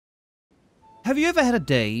Have you ever had a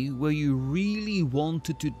day where you really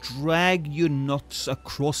wanted to drag your nuts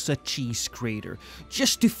across a cheese grater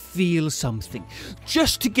just to feel something,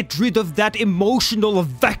 just to get rid of that emotional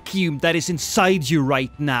vacuum that is inside you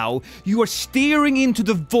right now? You are staring into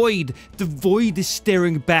the void is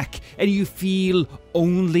staring back, and you feel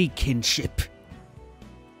only kinship.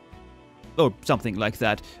 Or something like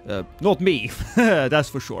that. Not me, that's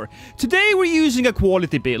for sure. Today we're using a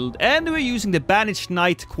quality build, and we're using the Banished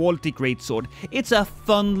Knight quality Greatsword. It's a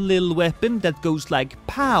fun little weapon that goes like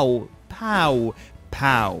pow, pow,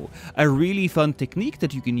 pow. A really fun technique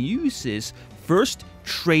that you can use is first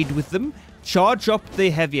trade with them, charge up the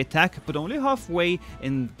heavy attack, but only halfway,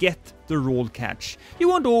 and get the roll catch. You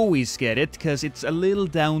won't always get it, because it's a little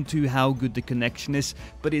down to how good the connection is,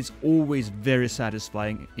 but it's always very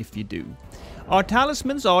satisfying if you do. Our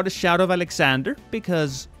talismans are the Shadow of Alexander,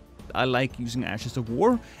 because I like using Ashes of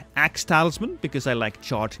War, Axe Talisman, because I like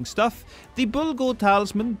charging stuff, the Bulgor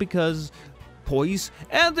Talisman, because poise,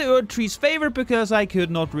 and the Earth Tree's Favor, because I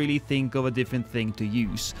could not really think of a different thing to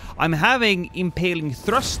use. I'm having Impaling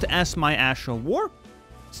Thrust as my Ash of War,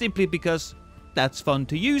 simply because that's fun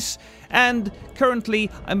to use, and currently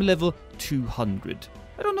I'm level 200.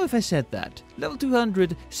 I don't know if I said that. Level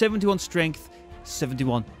 200, 71 Strength,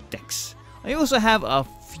 71 Dex. I also have a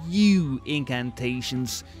few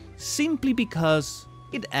incantations, simply because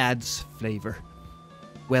it adds flavor.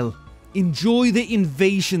 Well, enjoy the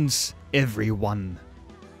invasions, everyone.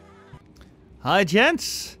 Hi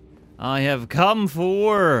gents, I have come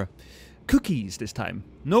for cookies this time.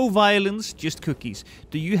 No violence, just cookies.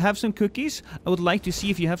 Do you have some cookies? I would like to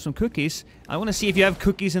see if you have some cookies. I want to see if you have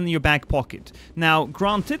cookies in your back pocket. Now,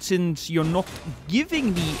 granted, since you're not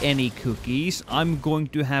giving me any cookies, I'm going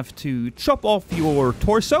to have to chop off your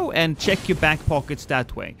torso and check your back pockets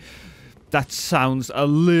that way. That sounds a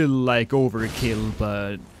little like overkill,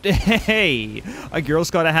 but hey, a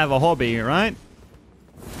girl's gotta have a hobby, right?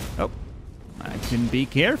 Oh, I can be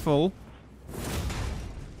careful.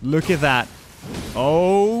 Look at that.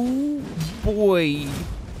 Oh boy.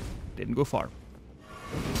 Didn't go far.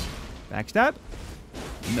 Backstab?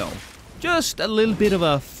 No. Just a little bit of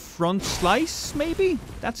a front slice, maybe?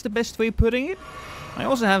 That's the best way of putting it. I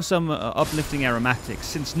also have some uplifting aromatics.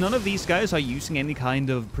 Since none of these guys are using any kind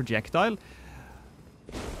of projectile,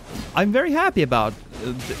 I'm very happy about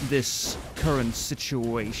this current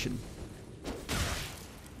situation.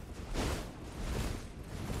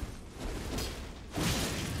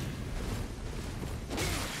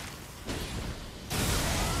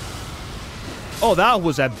 Oh, that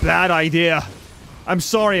was a bad idea. I'm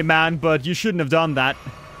sorry, man, but you shouldn't have done that.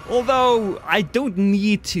 Although, I don't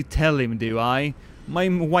need to tell him, do I? My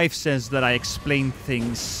wife says that I explain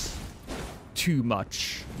things too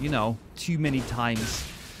much. You know, too many times.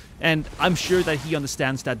 And I'm sure that he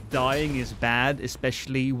understands that dying is bad,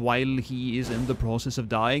 especially while he is in the process of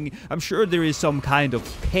dying. I'm sure there is some kind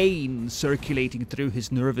of pain circulating through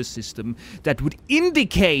his nervous system that would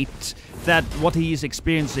indicate that what he is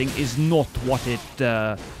experiencing is not what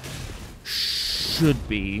it should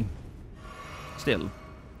be. Still.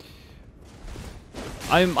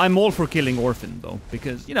 I'm all for killing orphan though,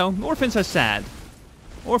 because, you know, orphans are sad.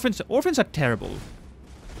 Orphans are terrible.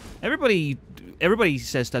 Everybody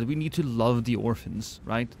says that we need to love the orphans,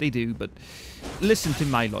 right? They do, but listen to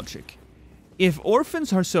my logic. If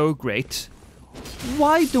orphans are so great,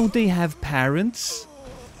 why don't they have parents?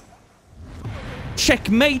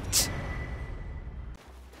 Checkmate!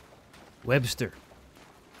 Webster.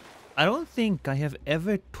 I don't think I have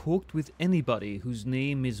ever talked with anybody whose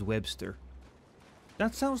name is Webster.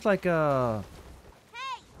 That sounds like a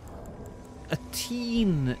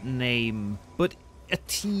teen name, but a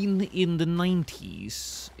teen in the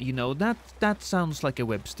 90s. You know, that sounds like a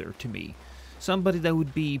Webster to me. Somebody that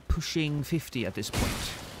would be pushing 50 at this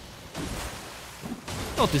point.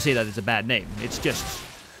 Not to say that it's a bad name, it's just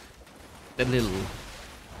a little...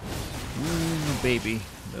 Ooh, baby.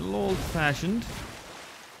 A little old-fashioned.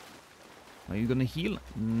 Are you gonna heal?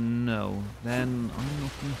 No. Then I'm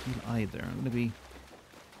not gonna heal either. I'm gonna be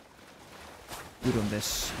good on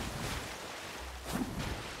this.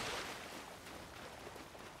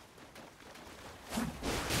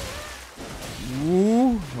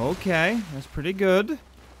 Ooh, okay. That's pretty good.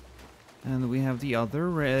 And we have the other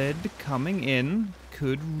red coming in.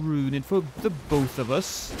 Could ruin it for the both of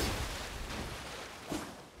us.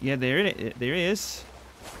 Yeah, there it is.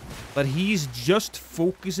 But he's just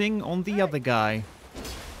focusing on the other guy.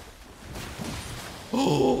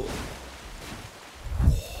 Oh!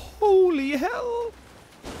 Holy hell!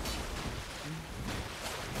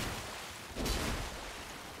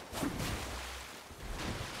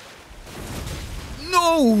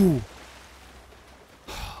 No!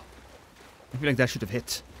 feel like that should have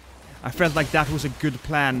hit. I felt like that was a good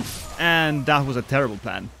plan, and that was a terrible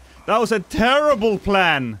plan. That was a terrible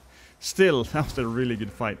plan! Still, that was a really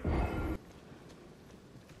good fight.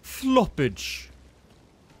 Floppage.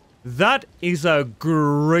 That is a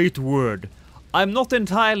great word. I'm not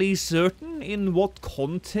entirely certain in what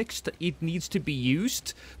context it needs to be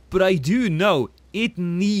used, but I do know it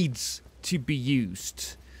needs to be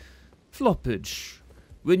used. Floppage.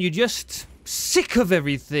 When you're just sick of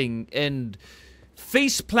everything and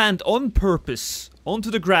faceplant on purpose onto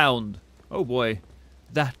the ground. Oh boy,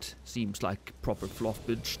 that seems like proper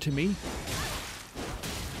floppage to me.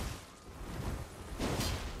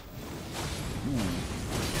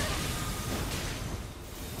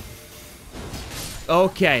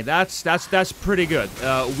 Okay, that's pretty good.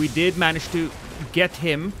 We did manage to get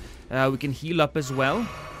him. We can heal up as well.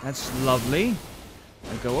 That's lovely.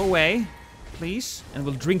 Go away, please, and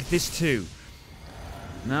we'll drink this too.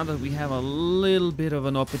 Now that we have a little bit of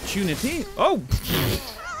an opportunity. Oh!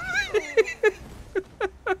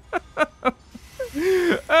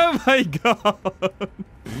 Oh my god!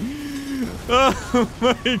 Oh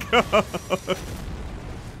my god!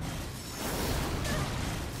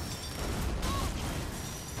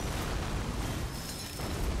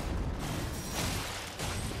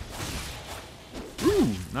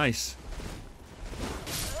 Ooh, nice.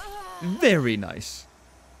 Very nice.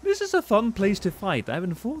 This is a fun place to fight. I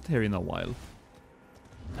haven't fought here in a while.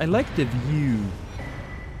 I like the view.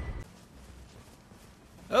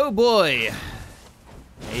 Oh boy.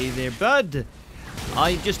 Hey there, bud.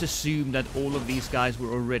 I just assumed that all of these guys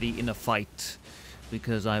were already in a fight.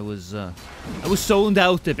 Because I was zoned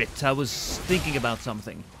out a bit. I was thinking about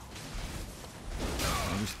something.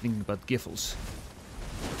 I was thinking about Giffles.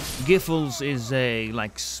 Giffles is a,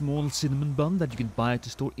 like, small cinnamon bun that you can buy at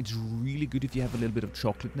the store. It's really good if you have a little bit of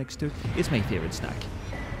chocolate next to it. It's my favorite snack.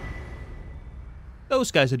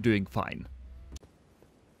 Those guys are doing fine.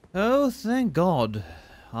 Oh, thank God.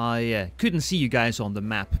 I couldn't see you guys on the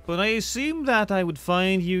map, but I assumed that I would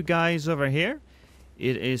find you guys over here.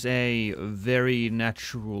 It is a very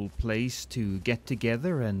natural place to get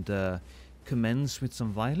together and commence with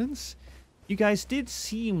some violence. You guys did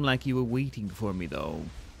seem like you were waiting for me, though.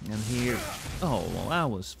 And here... Oh, well, that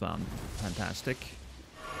was fun. Fantastic.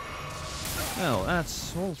 Oh,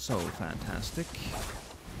 that's also fantastic.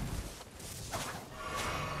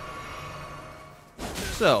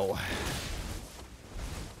 So...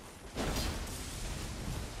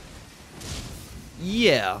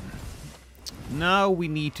 yeah. Now we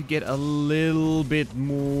need to get a little bit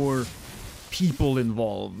more people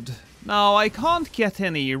involved. Now, I can't get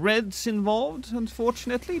any reds involved,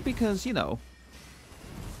 unfortunately, because, you know...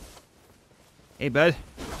 Hey, bud.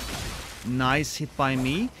 Nice hit by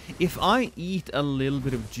me. If I eat a little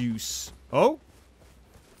bit of juice... Oh?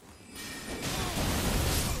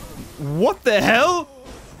 What the hell?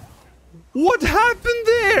 What happened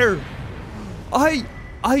there? I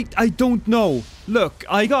don't know. Look,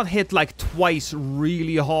 I got hit like twice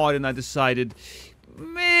really hard and I decided...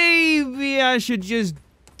 maybe I should just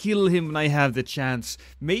kill him when I have the chance.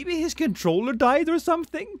 Maybe his controller died or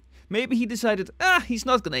something? Maybe he decided, he's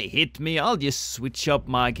not gonna hit me. I'll just switch up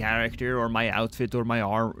my character or my outfit or my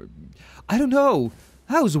arm. I don't know.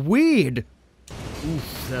 That was weird.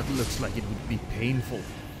 Oof, that looks like it would be painful.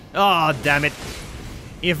 Ah, damn it.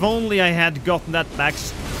 If only I had gotten that back.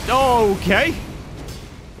 Okay.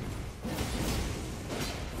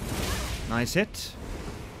 Nice hit.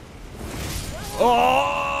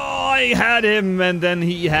 Oh, I had him and then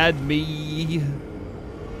he had me.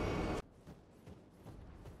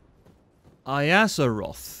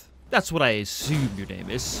 Iasaroth. That's what I assume your name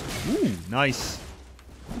is. Ooh, nice.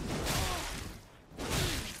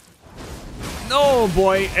 Oh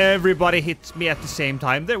boy, everybody hits me at the same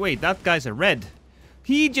time. There, wait, that guy's a red.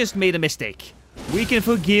 He just made a mistake. We can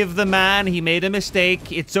forgive the man. He made a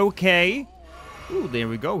mistake. It's okay. Ooh, there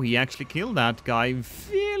we go. He actually killed that guy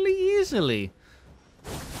fairly easily.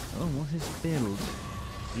 Oh, what's his build?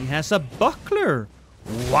 He has a buckler.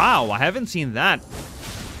 Wow, I haven't seen that.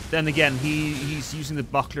 Then again, he's using the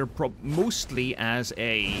buckler mostly as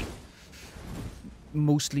a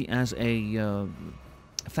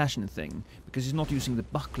fashion thing, because he's not using the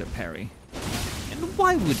buckler parry. And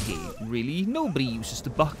why would he, really? Nobody uses the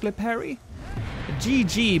buckler parry.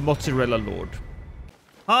 GG, Mozzarella Lord.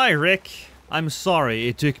 Hi, Rick. I'm sorry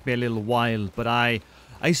it took me a little while, but I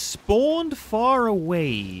spawned far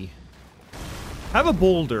away. Have a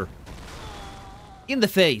boulder. In the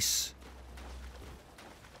face.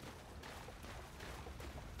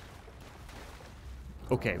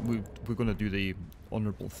 Okay, we're gonna do the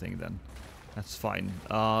honorable thing then. That's fine.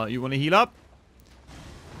 You wanna heal up?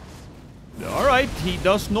 Alright, he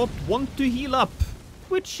does not want to heal up.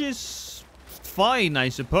 Which is fine, I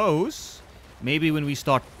suppose. Maybe when we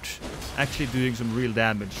start actually doing some real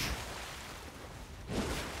damage.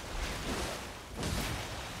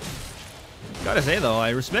 Gotta say though,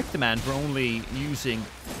 I respect the man for only using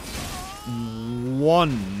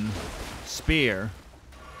one spear.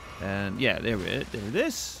 And yeah, there it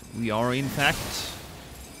is. We are in fact...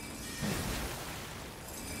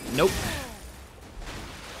 Nope.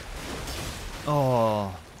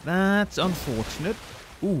 Oh, that's unfortunate.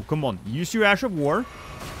 Ooh, come on. Use your Ash of War.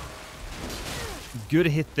 Good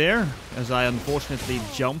hit there, as I unfortunately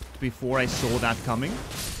jumped before I saw that coming.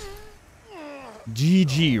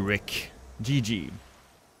 GG, Rick. GG.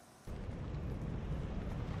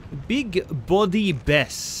 Big Body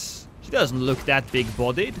Bess. She doesn't look that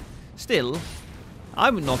big-bodied. Still,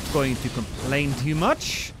 I'm not going to complain too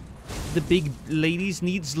much. The big ladies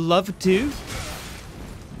needs love too.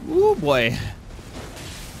 Ooh boy.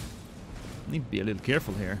 Need to be a little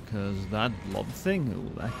careful here, cause that blood thing,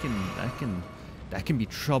 ooh, that can be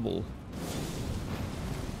trouble.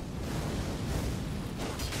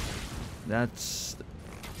 That's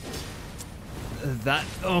that.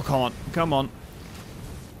 Oh, come on.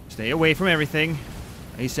 Stay away from everything.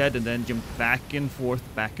 He said, and then jump back and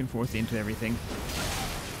forth into everything.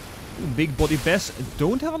 Ooh, Big Body Bess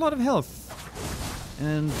don't have a lot of health,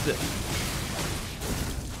 and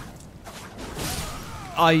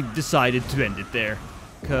I decided to end it there,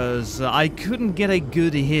 because I couldn't get a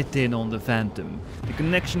good hit in on the Phantom. The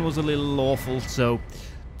connection was a little awful, so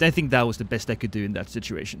I think that was the best I could do in that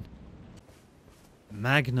situation.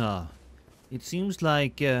 Magna. It seems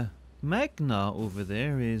like Magna over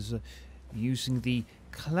there is using the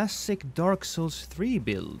classic Dark Souls 3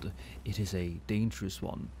 build. It is a dangerous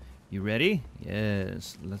one. You ready?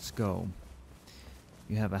 Yes, let's go.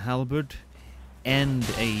 You have a halberd and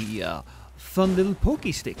a fun little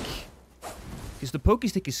pokey stick. Because the pokey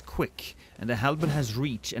stick is quick and the halberd has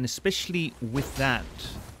reach, and especially with that.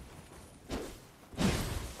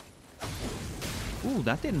 Ooh,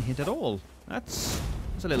 that didn't hit at all. That's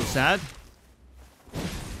a little sad.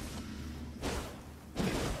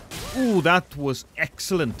 Ooh, that was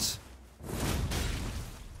excellent.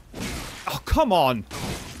 Oh, come on.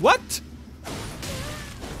 What?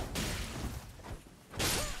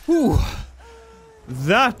 Ooh.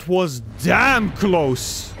 That was damn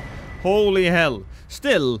close. Holy hell.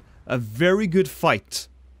 Still, a very good fight.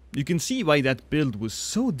 You can see why that build was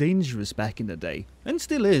so dangerous back in the day. And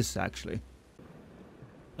still is, actually.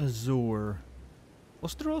 Azure.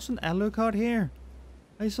 Was there also an Alucard here?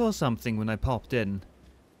 I saw something when I popped in.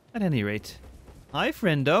 At any rate. Hi,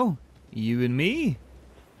 friendo. You and me?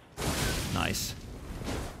 Nice.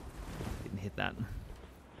 Didn't hit that.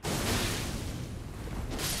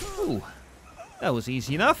 Ooh. That was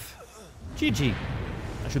easy enough. GG.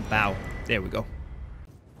 I should bow. There we go.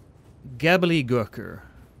 Gabbly-gurker.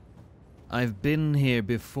 I've been here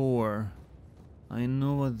before. I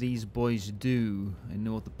know what these boys do. I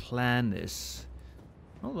know what the plan is.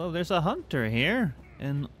 Although there's a hunter here.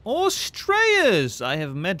 And Austraeus! I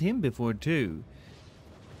have met him before too.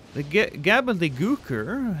 The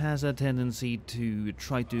Gabbly-gurker has a tendency to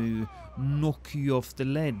try to knock you off the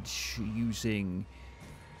ledge using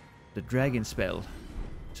the dragon spell.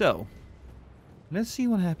 So, let's see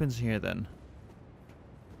what happens here then.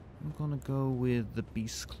 I'm gonna go with the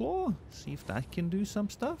Beast Claw. See if that can do some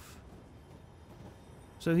stuff.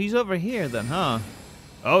 So he's over here then, huh?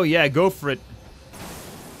 Oh yeah, go for it.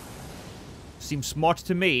 Seems smart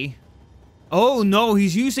to me. Oh no,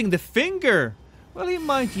 he's using the finger! Well, he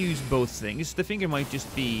might use both things. The finger might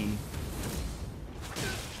just be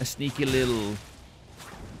a sneaky little...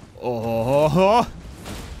 Oh!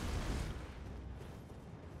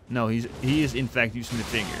 No, he is in fact using the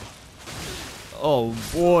finger. Oh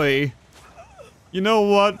boy. You know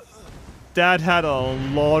what? That had a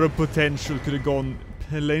lot of potential. Could have gone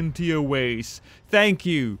plenty of ways. Thank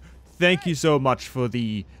you. Thank you so much for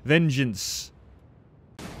the vengeance.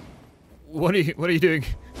 What are you doing?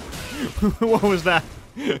 What was that?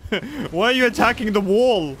 Why are you attacking the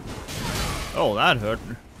wall? Oh, that hurt.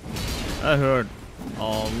 That hurt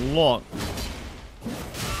a lot.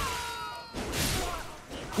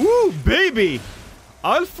 Woo, baby!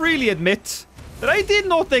 I'll freely admit that I did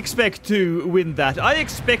not expect to win that. I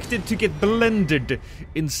expected to get blended.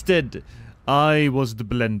 Instead, I was the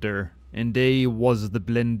blender, and they was the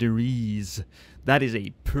blenderies. That is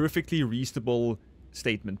a perfectly reasonable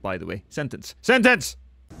statement, by the way. Sentence. Sentence!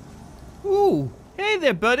 Ooh, hey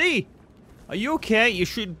there, buddy! Are you okay? You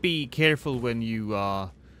should be careful when you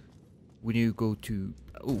go to,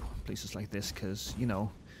 places like this, because, you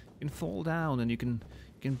know, can fall down and you can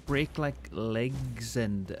break like legs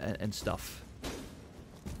and stuff.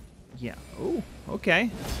 Yeah. Oh,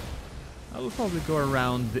 okay. I will probably go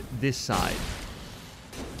around this side.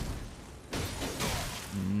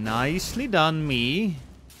 Nicely done, me.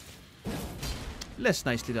 Less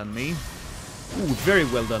nicely done, me. Ooh, very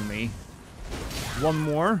well done, me. One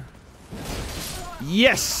more.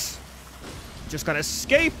 Yes! Just gotta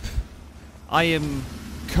escape. I am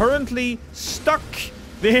currently stuck.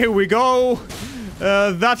 There we go.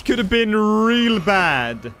 That could have been real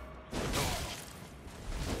bad.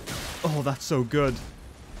 Oh, that's so good.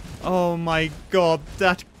 Oh my god,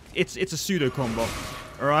 it's a pseudo combo.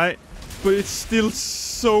 Alright? But it's still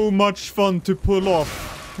so much fun to pull off.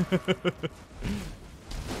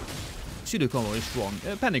 Pseudo combo is strong.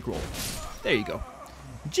 Panic roll. There you go.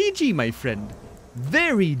 GG, my friend.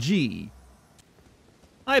 Very G.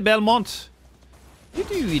 Hi, Belmont. You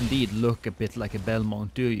do indeed look a bit like a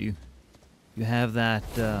Belmont, do you? You have that,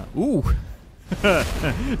 ooh.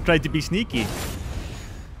 Tried to be sneaky.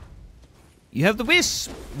 You have the whips.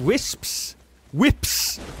 Whip.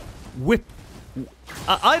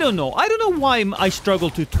 I don't know. I don't know why I struggle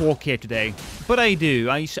to talk here today. But I do.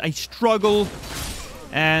 I struggle.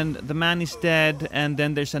 And the man is dead. And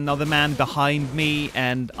then there's another man behind me.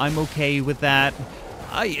 And I'm okay with that.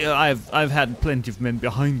 I've had plenty of men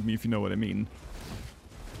behind me, if you know what I mean.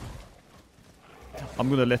 I'm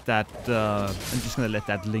gonna let that, I'm just gonna let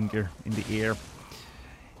that linger in the air.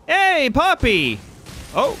 Hey, puppy!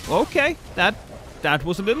 Oh, okay. That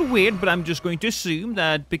was a little weird, but I'm just going to assume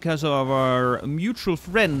that because of our mutual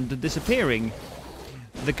friend disappearing,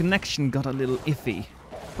 the connection got a little iffy.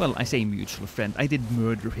 Well, I say mutual friend. I did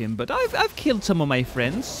murder him, but I've killed some of my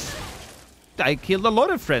friends. I killed a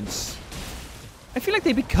lot of friends. I feel like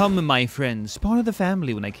they become my friends, part of the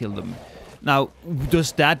family when I kill them. Now,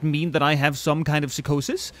 does that mean that I have some kind of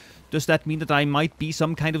psychosis? Does that mean that I might be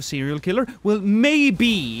some kind of serial killer? Well,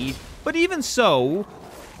 maybe. But even so,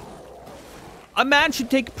 a man should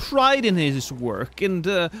take pride in his work. And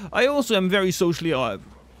I also am very socially inept.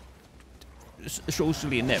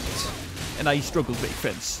 And I struggle to make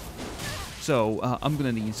friends. So, I'm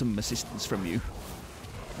gonna need some assistance from you.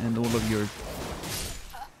 And all of your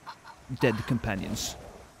dead companions.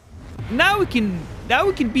 Now we can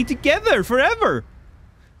be together forever.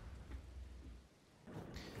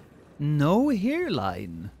 No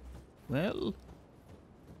hairline. Well,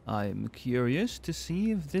 I'm curious to see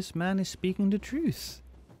if this man is speaking the truth,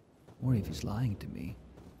 or if he's lying to me.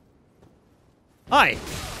 Hi.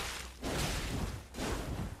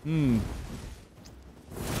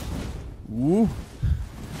 Ooh.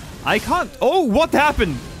 I can't. Oh, what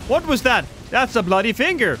happened? What was that? That's a bloody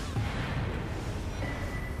finger.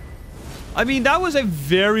 I mean, that was a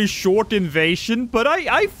very short invasion, but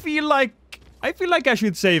I feel like I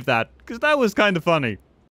should save that, because that was kind of funny.